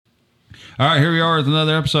All right, here we are with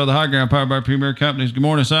another episode of the High Ground, powered by Premier Companies. Good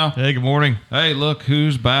morning, Sal. Hey, good morning. Hey, look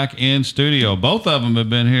who's back in studio. Both of them have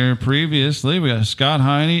been here previously. We got Scott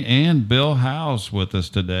Heyne and Bill Houze with us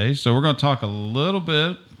today. So we're going to talk a little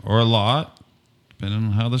bit or a lot, depending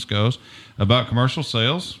on how this goes, about commercial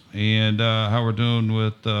sales and how we're doing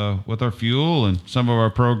with our fuel and some of our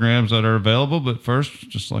programs that are available. But first,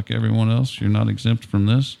 just like everyone else, you're not exempt from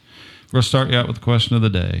this. We're going to start you out with the question of the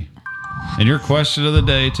day. And your question of the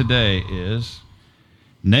day today is,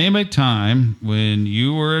 name a time when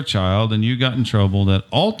you were a child and you got in trouble that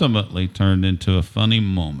ultimately turned into a funny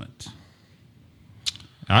moment.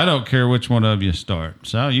 I don't care which one of you start.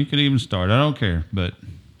 Sal, you could even start. I don't care, but...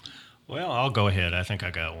 Well, I'll go ahead. I think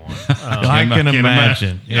I got one. I can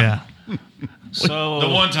imagine. Yeah. So the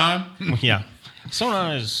one time? Yeah. So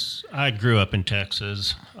I grew up in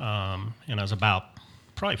Texas, and I was about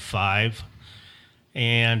probably 5.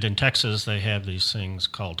 And in Texas, they have these things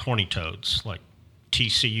called horny toads, like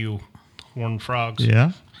TCU horned frogs.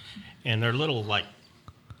 Yeah. And they're little, like,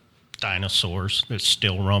 dinosaurs that's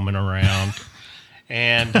still roaming around.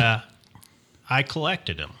 And I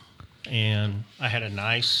collected them. And I had a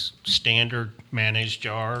nice standard mayonnaise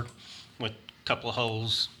jar with a couple of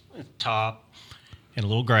holes at the top and a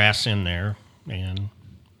little grass in there. And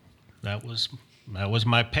that was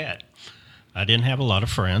my pet. I didn't have a lot of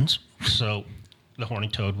friends, so... The horny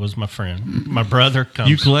toad was my friend. My brother comes.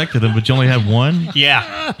 You collected them, but you only had one?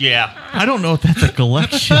 Yeah. I don't know if that's a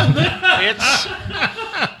collection. It's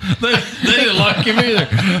They didn't like him either.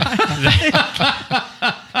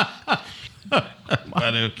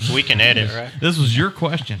 we can edit, right? This was your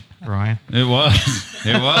question, Ryan. It was,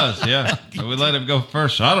 yeah. So we let him go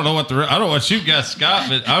first. I don't know what you got, Scott,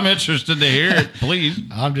 but I'm interested to hear it. Please.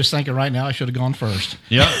 I'm just thinking right now I should have gone first.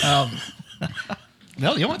 Yep.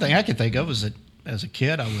 No, the only thing I could think of is that as a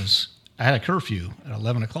kid I had a curfew at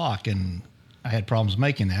 11 o'clock and I had problems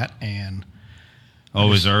making that, and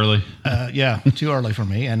always early. Yeah, too early for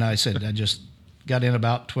me. And I said I just got in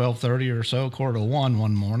about 12:30 or so, 1:45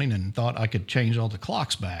 one morning, and thought I could change all the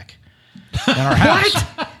clocks back in our house.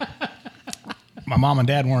 My mom and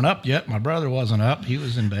dad weren't up yet. My brother wasn't up. He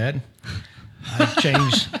was in bed.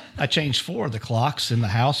 I changed 4 of the clocks in the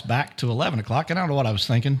house back to 11 o'clock. And I don't know what I was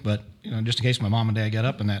thinking, but just in case my mom and dad got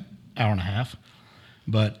up in that hour and a half.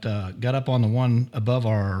 But got up on the one above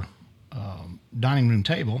our dining room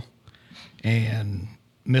table and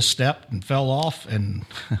misstepped and fell off and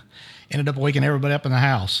ended up waking everybody up in the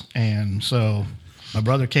house. And so my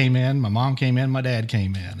brother came in, my mom came in, my dad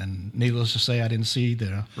came in. And needless to say, I didn't see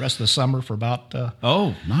the rest of the summer for about...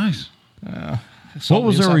 oh, nice. What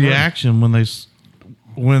was their reaction when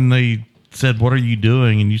they said, "What are you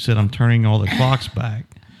doing?" And you said, "I'm turning all the clocks back"?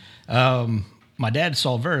 My dad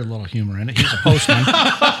saw very little humor in it. He's a postman.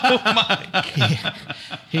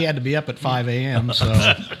 He had to be up at 5 a.m.,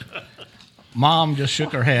 so Mom just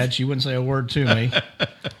shook her head. She wouldn't say a word to me.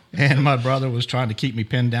 And my brother was trying to keep me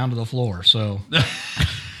pinned down to the floor, so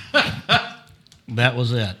that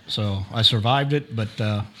was it. So I survived it,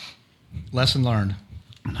 but lesson learned.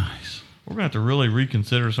 Nice. We're going to have to really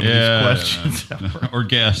reconsider some of these questions. Or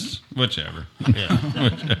guests, whichever. Yeah.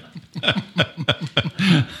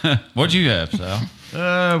 What'd you have, Sal?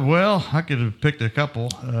 Well, I could have picked a couple,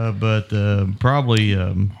 but probably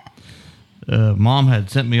Mom had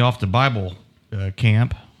sent me off to Bible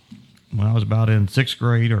camp when I was about in 6th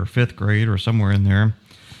grade or 5th grade or somewhere in there.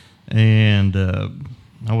 And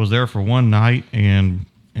I was there for one night and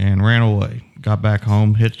ran away. Got back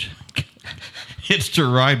home, hitched a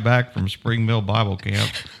ride back from Spring Mill Bible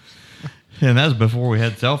Camp. And that was before we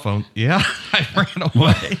had cell phones. Yeah, I ran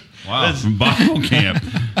away. Wow, from Bible camp.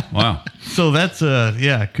 Wow. So that's,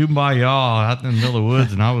 kumbaya out in the middle of the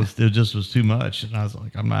woods, and it just was too much. And I was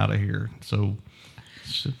like, I'm out of here. So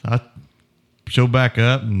I showed back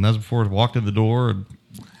up, and that's before I walked in the door, and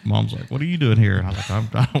Mom's like, "What are you doing here?" And I was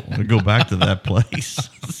like, I don't want to go back to that place.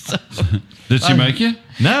 Did she make you?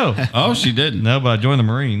 No. Oh, she didn't. No, but I joined the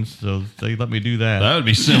Marines, so they let me do that. That would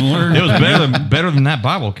be similar. It was better than that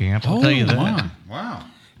Bible camp, I'll tell you that. Wow.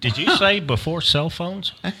 Did you say before cell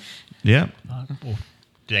phones? Yeah.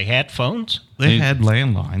 They had phones? They had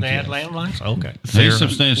landlines. They had landlines? Okay. He's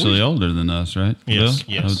substantially older than us, right? Yes,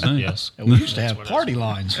 Bill? I would think. yes. And we used to have party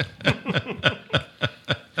lines.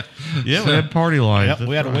 Yeah, we had party lines. Yep,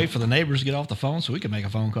 we had to wait for the neighbors to get off the phone so we could make a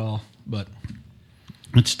phone call. But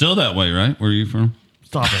It's still that way, right? Where are you from?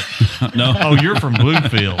 Stop it. No. Oh, you're from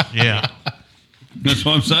Bloomfield. Yeah. That's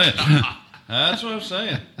what I'm saying. That's what I'm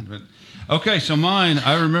saying. But, okay, so mine,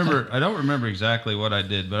 I don't remember exactly what I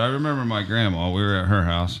did, but I remember my grandma. We were at her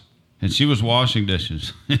house, and she was washing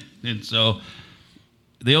dishes. And so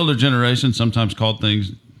the older generation sometimes called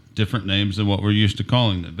things different names than what we're used to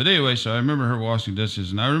calling them. But anyway, so I remember her washing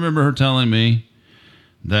dishes, and I remember her telling me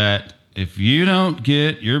that if you don't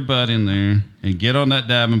get your butt in there and get on that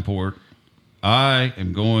Davenport, I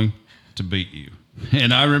am going to beat you.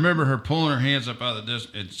 And I remember her pulling her hands up out of the dish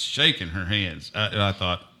and shaking her hands. I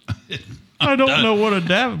thought, I don't know what a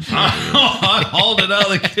Davenport is. I hauled it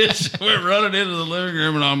out of the kitchen, went running into the living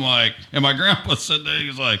room, and I'm like, and my grandpa sitting there, he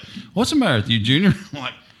was like, what's the matter with you, Junior? I'm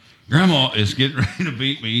like, Grandma is getting ready to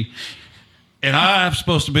beat me, and I'm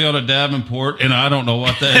supposed to be on a Davenport, and I don't know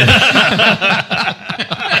what that is.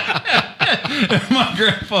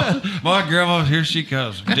 my grandma, here she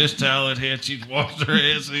comes, dish towel in hand, she's washing her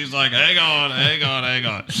hands, and he's like, hang on.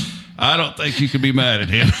 I don't think you can be mad at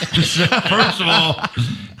him. First of all,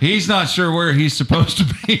 he's not sure where he's supposed to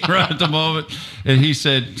be right at the moment. And he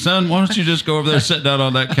said, son, why don't you just go over there and sit down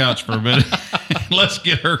on that couch for a minute? Let's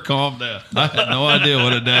get her calmed down. I had no idea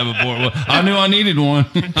what a Davenport was. I knew I needed one.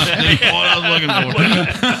 I knew what I was looking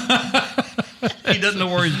for. He doesn't know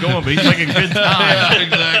where he's going, but he's making good time. Yeah,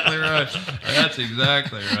 exactly right. That's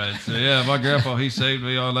exactly right. So, yeah, my grandpa, he saved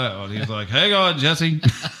me on that one. He's like, hang on, Jesse.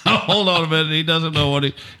 Hold on a minute. He doesn't know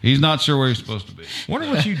what he's not sure where he's supposed to be. Wonder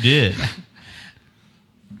what you did.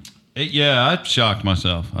 Yeah, I shocked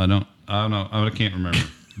myself. I don't know. I can't remember.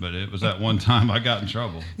 But it was that one time I got in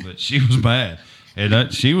trouble. But she was bad.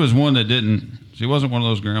 And she was one that didn't. She wasn't one of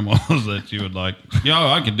those grandmas that you would like,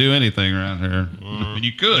 I could do anything around here.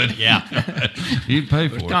 You could. Yeah. You'd pay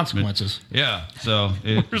for There's it. consequences. But, yeah. So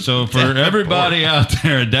for everybody out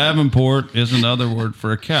there, a Davenport is another word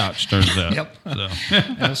for a couch, turns out. Yep. So.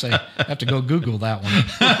 I say, I have to go Google that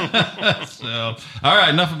one. So, all right,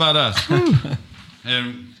 enough about us.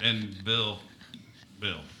 and Bill.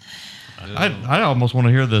 I almost want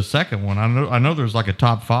to hear the second one. I know there's like a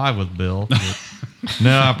top 5 with Bill.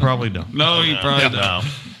 No, I probably don't. No, he probably don't.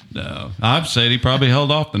 No. I'd say he probably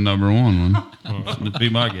held off the number 1 one. That'd be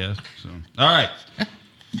my guess. So, all right.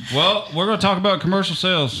 Well, we're going to talk about commercial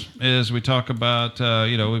sales as we talk about,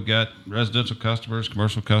 we've got residential customers,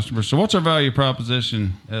 commercial customers. So what's our value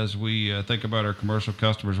proposition as we think about our commercial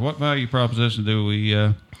customers? What value proposition do we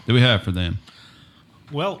have for them?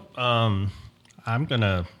 Well, I'm going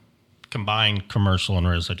to combine commercial and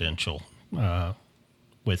residential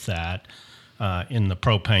with that in the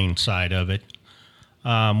propane side of it.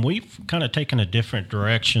 We've kind of taken a different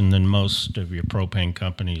direction than most of your propane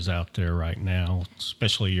companies out there right now,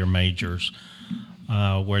 especially your majors,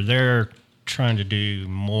 where they're trying to do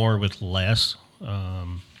more with less.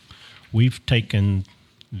 We've taken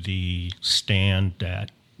the stand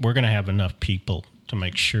that we're going to have enough people to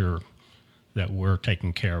make sure that we're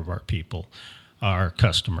taking care of our people, our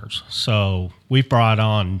customers. So we brought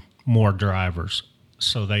on more drivers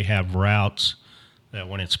so they have routes that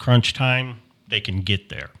when it's crunch time, they can get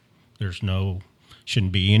there.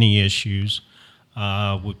 Shouldn't be any issues.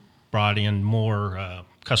 We brought in more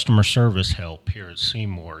customer service help here at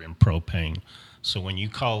Seymour in propane. So when you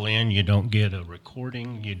call in, you don't get a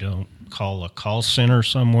recording, you don't call a call center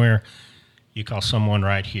somewhere, you call someone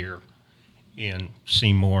right here in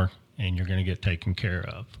Seymour and you're going to get taken care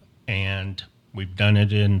of. And we've done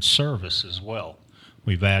it in service as well.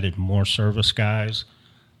 We've added more service guys.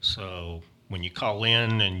 So when you call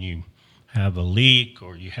in and you have a leak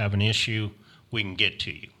or you have an issue, we can get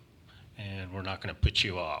to you. And we're not going to put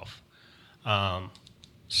you off.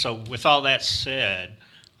 So with all that said,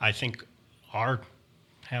 I think how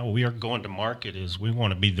we are going to market is we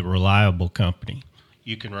want to be the reliable company.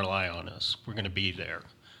 You can rely on us. We're going to be there.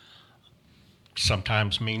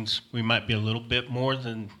 Sometimes means we might be a little bit more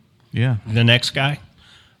than the next guy,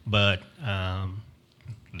 but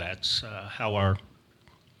that's how our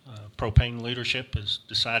propane leadership has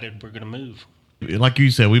decided we're going to move. Like you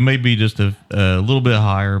said, we may be just a little bit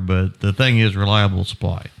higher, but the thing is reliable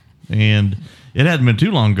supply. And it hadn't been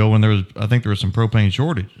too long ago when I think there was some propane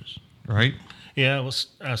shortages, right? Yeah, well,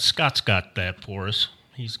 Scott's got that for us.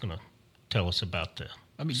 He's going to tell us about the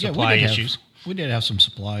supply issues. We did have some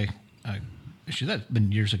supply issues. That's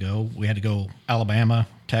been years ago. We had to go Alabama,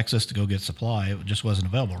 Texas to go get supply. It just wasn't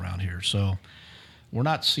available around here. So we're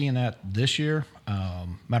not seeing that this year.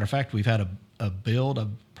 Matter of fact, we've had a build of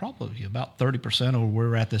probably about 30% over where we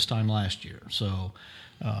were at this time last year. So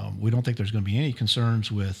we don't think there's going to be any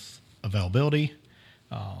concerns with availability.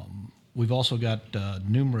 We've also got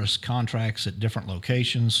numerous contracts at different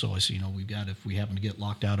locations. So I see, we've got, if we happen to get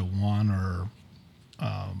locked out of one, or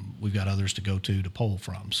we've got others to go to pull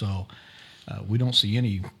from. So we don't see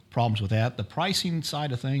any problems with that. The pricing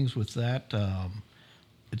side of things with that,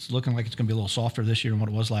 it's looking like it's going to be a little softer this year than what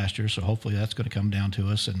it was last year. So hopefully that's going to come down to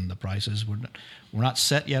us, and the prices. We're not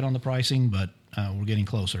set yet on the pricing, but we're getting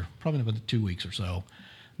closer. Probably in about 2 weeks or so.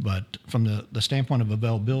 But from the standpoint of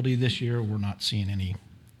availability this year, we're not seeing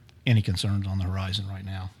any concerns on the horizon right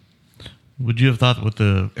now. Would you have thought that with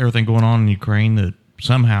everything going on in Ukraine that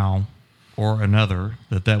somehow or another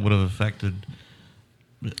that would have affected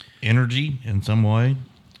energy in some way?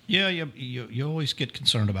 Yeah, you always get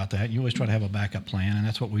concerned about that. You always try to have a backup plan, and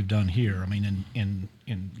that's what we've done here. I mean, in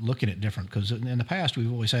looking at different, because in the past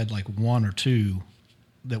we've always had like one or two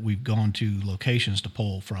that we've gone to locations to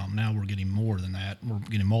pull from. Now we're getting more than that. We're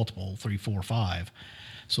getting multiple, 3, 4, 5.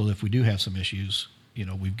 So if we do have some issues,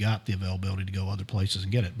 we've got the availability to go other places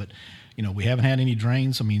and get it. But, we haven't had any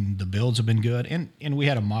drains. I mean, the builds have been good. And we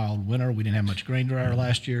had a mild winter. We didn't have much grain dryer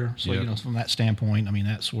last year. So, from that standpoint, I mean,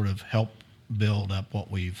 that sort of helped build up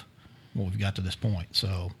what we've got to this point.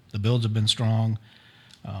 So the builds have been strong.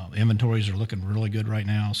 Inventories are looking really good right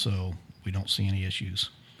now. So we don't see any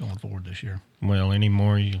issues going forward this year. Well,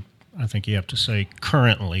 anymore, I think you have to say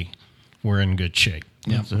currently we're in good shape.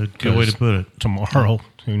 That's a good way to put it. Tomorrow,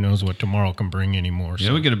 who knows what tomorrow can bring anymore. Yeah,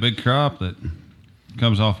 so. we get a big crop that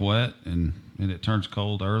comes off wet and it turns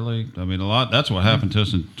cold early. I mean, that's what happened to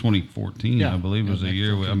us in 2014, I believe was the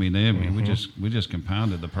year. We just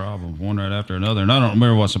compounded the problem one right after another. And I don't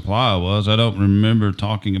remember what supply was. I don't remember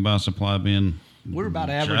talking about supply being we're about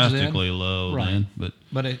average drastically then. low right. then.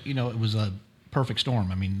 But it was a perfect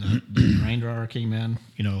storm. I mean, the rain dryer came in,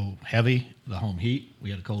 heavy, the home heat. We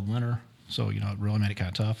had a cold winter. So, it really made it kind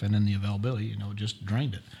of tough. And then the availability, just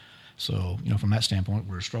drained it. So, from that standpoint,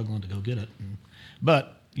 we're struggling to go get it.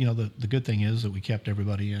 But, the good thing is that we kept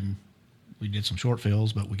everybody in. We did some short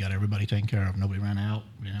fills, but we got everybody taken care of. Nobody ran out.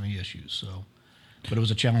 We didn't have any issues. So, but it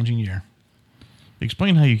was a challenging year.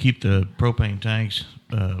 Explain how you keep the propane tanks.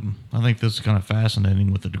 I think this is kind of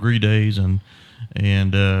fascinating with the degree days and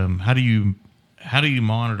how do you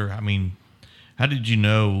monitor? I mean, how did you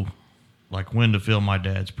know like when to fill my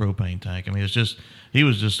dad's propane tank? I mean, he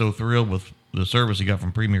was just so thrilled with the service he got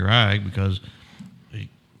from Premier Ag because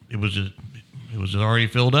it was just already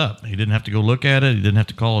filled up. He didn't have to go look at it. He didn't have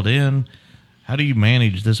to call it in. How do you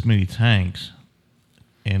manage this many tanks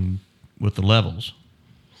and with the levels?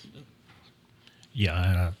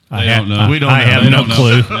 Yeah, I don't know. We don't. I have no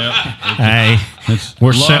clue.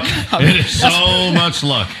 It is so much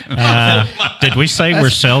luck. Did we say we're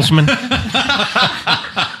salesmen?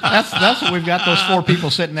 That's what we've got those 4 people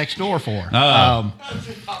sitting next door for.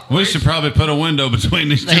 We should probably put a window between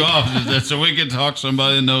these 2 offices so we can talk to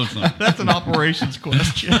somebody that knows something. That's an operations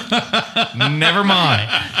question. Never mind.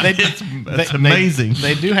 That's amazing.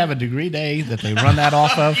 They do have a degree day that they run that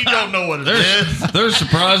off of. You don't know what it is. There's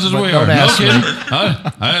surprises we don't are. ask No kidding.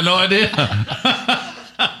 I had no idea.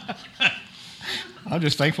 I'm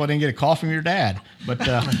just thankful I didn't get a call from your dad. But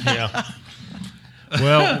yeah.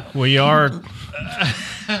 Well, we are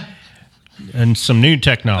and some new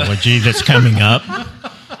technology that's coming up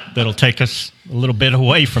that'll take us a little bit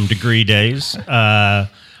away from degree days.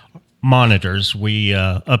 Monitors. We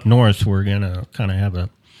up north, we're going to kind of have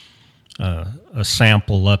a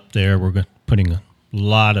sample up there. We're putting a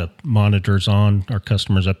lot of monitors on our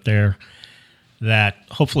customers up there that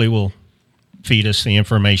hopefully will feed us the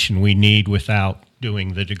information we need without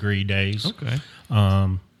doing the degree days. Okay.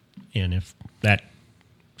 And if that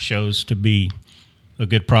shows to be a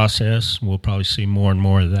good process, we'll probably see more and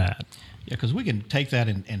more of that. Yeah, because we can take that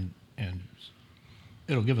and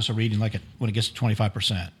it'll give us a reading when it gets to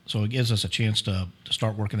 25%. So it gives us a chance to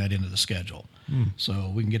start working that into the schedule.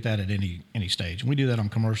 So we can get that at any stage. And we do that on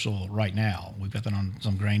commercial right now. We've got that on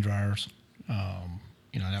some grain dryers.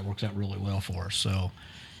 That works out really well for us. So,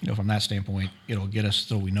 from that standpoint, it'll get us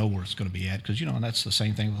so we know where it's going to be at. Because, and that's the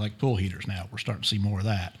same thing with like pool heaters now. We're starting to see more of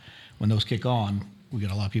that. When those kick on, we get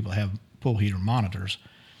a lot of people that have pool heater monitors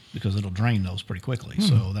because it'll drain those pretty quickly.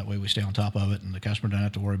 So that way we stay on top of it and the customer doesn't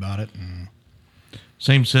have to worry about it. And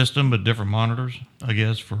same system, but different monitors, I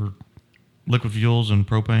guess, for liquid fuels and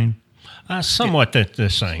propane? Somewhat the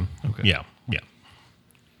same. Okay. Yeah.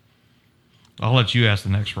 I'll let you ask the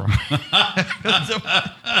next one.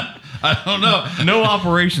 I don't know. No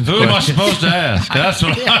operations. Who am I supposed to ask? That's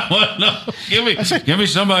what I want to know. Give me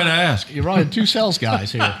somebody to ask. You're running 2 sales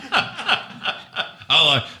guys here.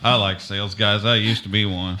 I like sales guys. I used to be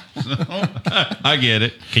one. So, I get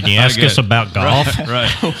it. Can you ask us about golf?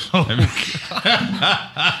 Right.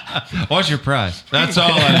 What's your price? That's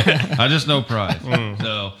all. I just know price.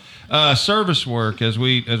 So. Service work, as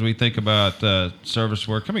we think about service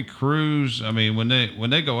work, crews, when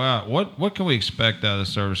they go out, what can we expect out of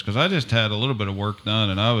the service? Because I just had a little bit of work done,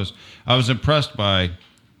 and I was impressed by,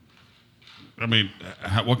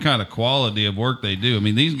 what kind of quality of work they do.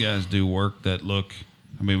 These guys do work that look,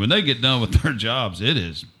 when they get done with their jobs, it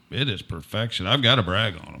is it is perfection. I've got to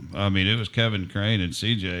brag on them. I mean, it was Kevin Crane and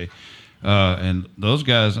CJ, and those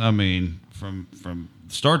guys. I mean, from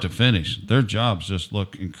start to finish, their jobs just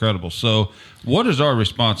look incredible. So, what is our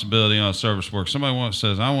responsibility on service work? Somebody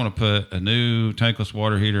says, I want to put a new tankless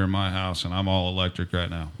water heater in my house, and I'm all electric right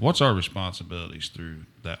now. What's our responsibilities through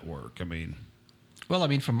that work? I mean, well, I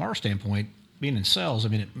mean, from our standpoint, being in sales, I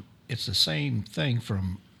mean, it's the same thing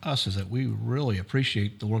from us, is that we really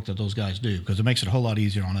appreciate the work that those guys do, because it makes it a whole lot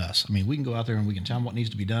easier on us. I mean, we can go out there and we can tell them what needs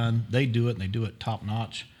to be done. They do it, and they do it top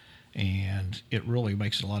notch, and it really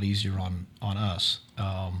makes it a lot easier on us.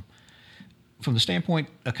 From the standpoint,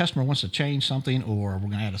 a customer wants to change something, or we're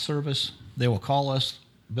going to add a service, they will call us.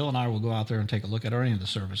 Bill and I will go out there and take a look at it, or any of the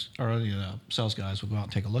service, or any of the sales guys will go out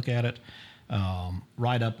and take a look at it,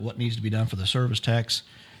 write up what needs to be done for the service techs,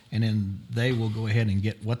 and then they will go ahead and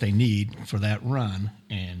get what they need for that run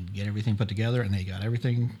and get everything put together, and they got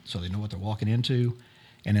everything so they know what they're walking into,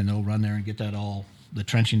 and then they'll run there and get that all, the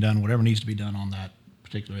trenching done, whatever needs to be done on that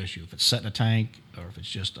particular issue. If it's setting a tank or if it's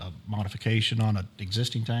just a modification on an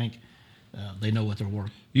existing tank, they know what they're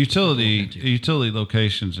working. Utility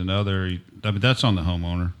locations and other, I mean, that's on the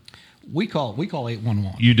homeowner. We call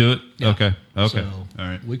 811. You do it? Yeah. Okay. So All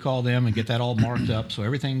right. we call them and get that all marked up, so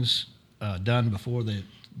everything's done before the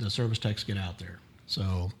service techs get out there.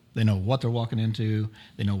 So they know what they're walking into,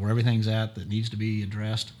 they know where everything's at that needs to be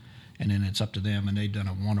addressed, and then it's up to them. And they've done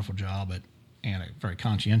a wonderful job and a very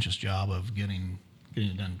conscientious job of getting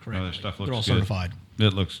it done correctly. That stuff looks They're all good. certified.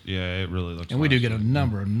 It really looks. And we do nice. get a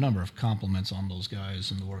number of compliments on those guys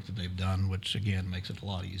and the work that they've done, which again makes it a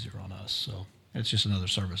lot easier on us. So it's just another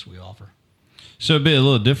service we offer. So it'd be a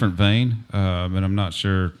little different vein, and I'm not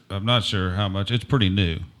sure how much. It's pretty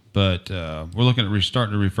new, but we're looking at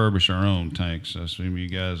starting to refurbish our own tanks. I assume you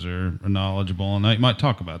guys are knowledgeable on that. You might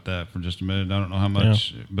talk about that for just a minute. I don't know how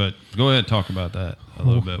much, but go ahead and talk about that a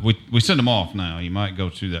little bit. We send them off now. You might go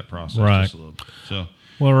through that process just a little bit. So.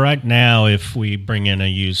 Well, right now, if we bring in a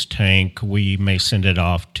used tank, we may send it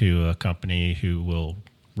off to a company who will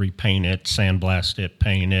repaint it, sandblast it,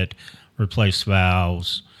 paint it, replace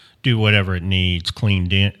valves, do whatever it needs,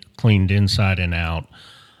 cleaned inside and out.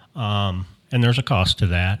 And there's a cost to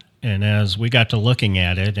that. And as we got to looking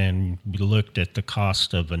at it and we looked at the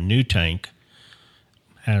cost of a new tank,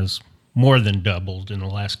 has more than doubled in the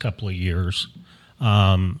last couple of years.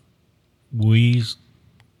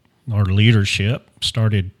 Our leadership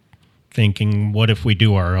started thinking, what if we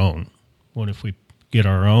do our own? What if we get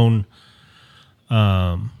our own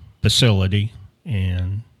facility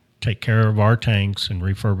and take care of our tanks and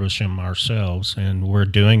refurbish them ourselves? And we're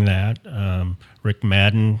doing that. Rick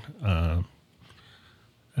Madden,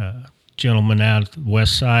 gentleman out of the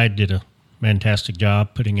west side, did a fantastic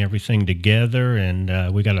job putting everything together.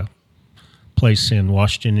 And we got a place in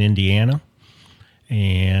Washington, Indiana.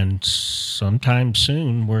 And sometime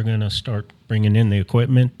soon, we're going to start bringing in the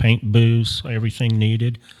equipment, paint booths, everything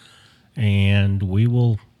needed, and we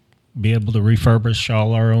will be able to refurbish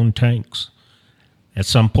all our own tanks. At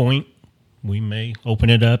some point, we may open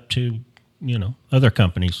it up to, other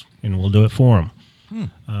companies, and we'll do it for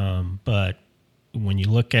them. But when you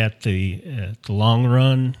look at the long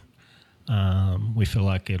run, we feel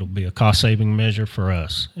like it'll be a cost-saving measure for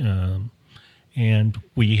us. And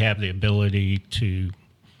we have the ability to,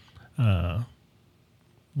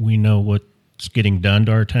 we know what's getting done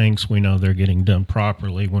to our tanks. We know they're getting done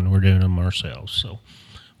properly when we're doing them ourselves. So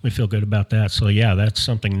we feel good about that. So, yeah, that's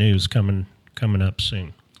something new is coming up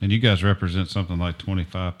soon. And you guys represent something like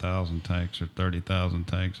 25,000 tanks or 30,000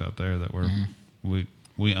 tanks out there that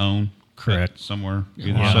we own. Correct. Somewhere,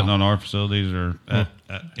 either sitting on our facilities or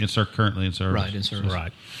currently in service. Right, in service.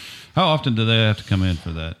 Right. How often do they have to come in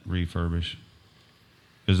for that refurbish?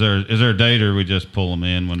 Is there a date, or we just pull them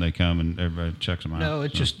in when they come and everybody checks them out? No,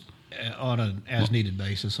 it's just on an as-needed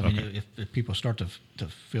basis. I mean, if people start to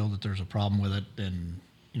feel that there's a problem with it, then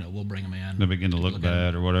we'll bring them in. They begin to look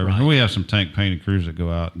bad or whatever. Right. And we have some tank painting crews that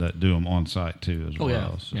go out that do them on site too as well.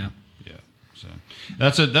 Yeah. So, yeah. So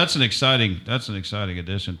that's an exciting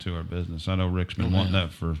addition to our business. I know Rick's been wanting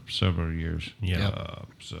that for several years. Yeah.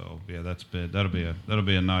 That'll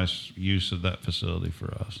be a nice use of that facility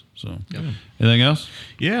for us. So anything else?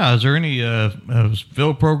 Yeah. Is there any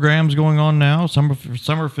fill programs going on now?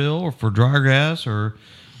 Summer fill or for dry gas or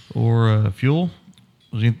fuel?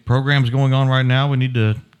 Is there any programs going on right now? We need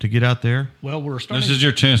to get out there. Well, we're starting. This is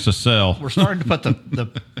your chance to sell. We're starting to put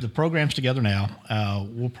the programs together now.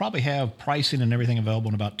 We'll probably have pricing and everything available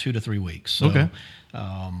in about 2 to 3 weeks. So, okay.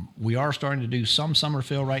 We are starting to do some summer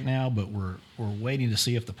fill right now, but we're waiting to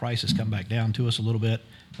see if the prices come back down to us a little bit.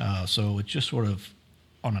 So it's just sort of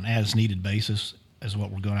on an as needed basis is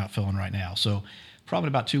what we're going out filling right now. So probably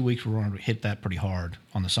about 2 weeks, we're going to hit that pretty hard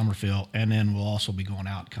on the summer fill. And then we'll also be going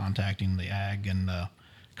out contacting the ag and the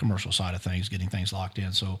commercial side of things, getting things locked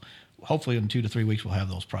in. So hopefully in 2 to 3 weeks, we'll have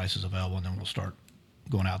those prices available, and then we'll start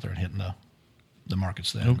going out there and hitting the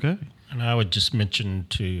markets then. Okay. And I would just mention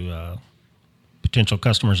to potential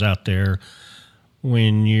customers out there,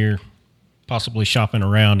 when you're possibly shopping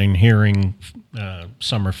around and hearing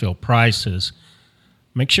summer fill prices,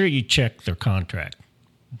 make sure you check their contract,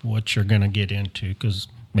 what you're going to get into, because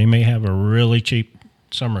they may have a really cheap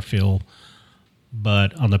summer fill,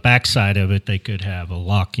 but on the backside of it, they could have a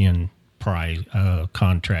lock-in price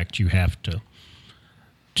contract you have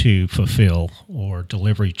to fulfill, or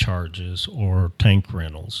delivery charges, or tank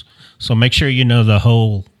rentals. So make sure you know the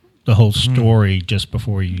whole story just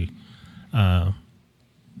before you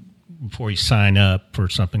sign up for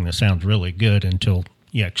something that sounds really good, until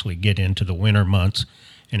you actually get into the winter months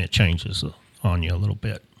and it changes on you a little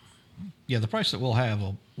bit. Yeah, the price that we'll have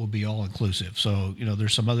will be all inclusive. So,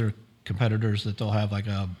 there's some other competitors that they'll have like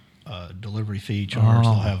a delivery fee charge.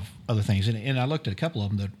 They'll have other things. And I looked at a couple of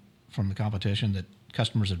them that from the competition that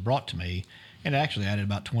customers had brought to me, and it actually added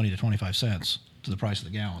about 20 to 25 cents to the price of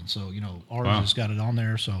the gallon. So, ours has got it on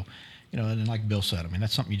there. So, and like Bill said, I mean,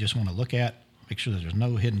 that's something you just want to look at, make sure that there's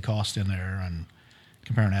no hidden cost in there, and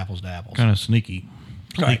comparing apples to apples. Kind of sneaky.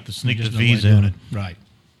 Right. Sneak Just the no way fees of doing in. it. Right.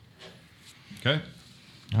 Okay.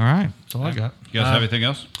 All right. That's all I got. You guys have anything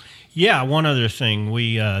else? Yeah, one other thing.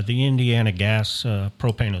 The Indiana Gas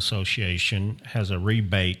Propane Association has a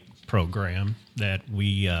rebate program that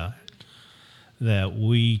we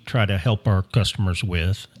try to help our customers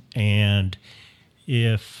with. And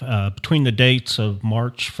if between the dates of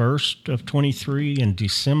March 1st of 23 and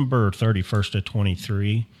December 31st of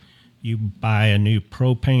 23, you buy a new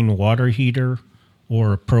propane water heater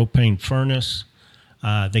or a propane furnace,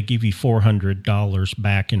 they give you $400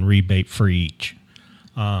 back in rebate for each.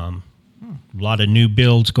 A lot of new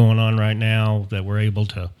builds going on right now that we're able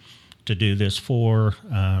to do this for.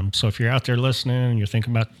 So if you're out there listening and you're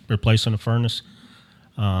thinking about replacing a furnace,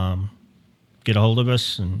 get a hold of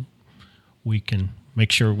us and we can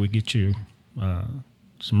make sure we get you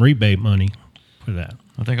some rebate money for that.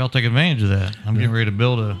 I think I'll take advantage of that. I'm getting ready to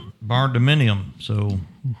build a barn dominium. So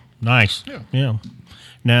Nice. Yeah.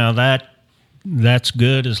 Now that's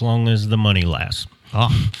good as long as the money lasts.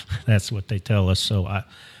 That's what they tell us. So I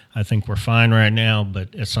think we're fine right now,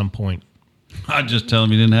 but at some point. I'd just tell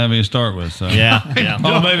them you didn't have any to start with. So. Yeah.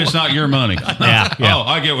 Oh, maybe it's not your money. Yeah. Oh,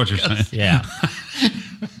 I get what you're saying. Yeah.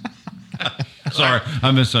 Sorry,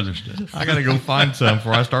 I misunderstood. I got to go find some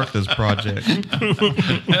before I start this project.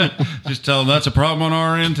 Just tell them that's a problem on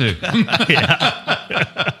our end too.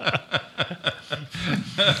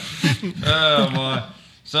 Oh my!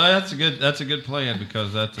 So that's a good plan,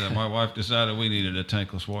 because my wife decided we needed a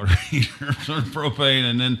tankless water heater for propane,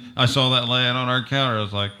 and then I saw that laying on our counter. I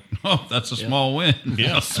was like, oh, that's a small win.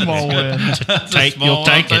 Yeah. Small win. You'll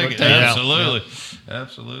take it. Yeah.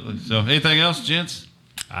 Absolutely. So anything else, gents?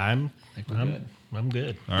 I'm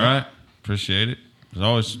good. All right. Appreciate it. As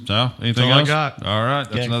always, Sal, anything all I else? got. All right.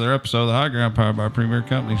 That's Okay. another episode of The High Ground, powered by Premier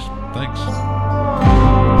Companies. Thanks.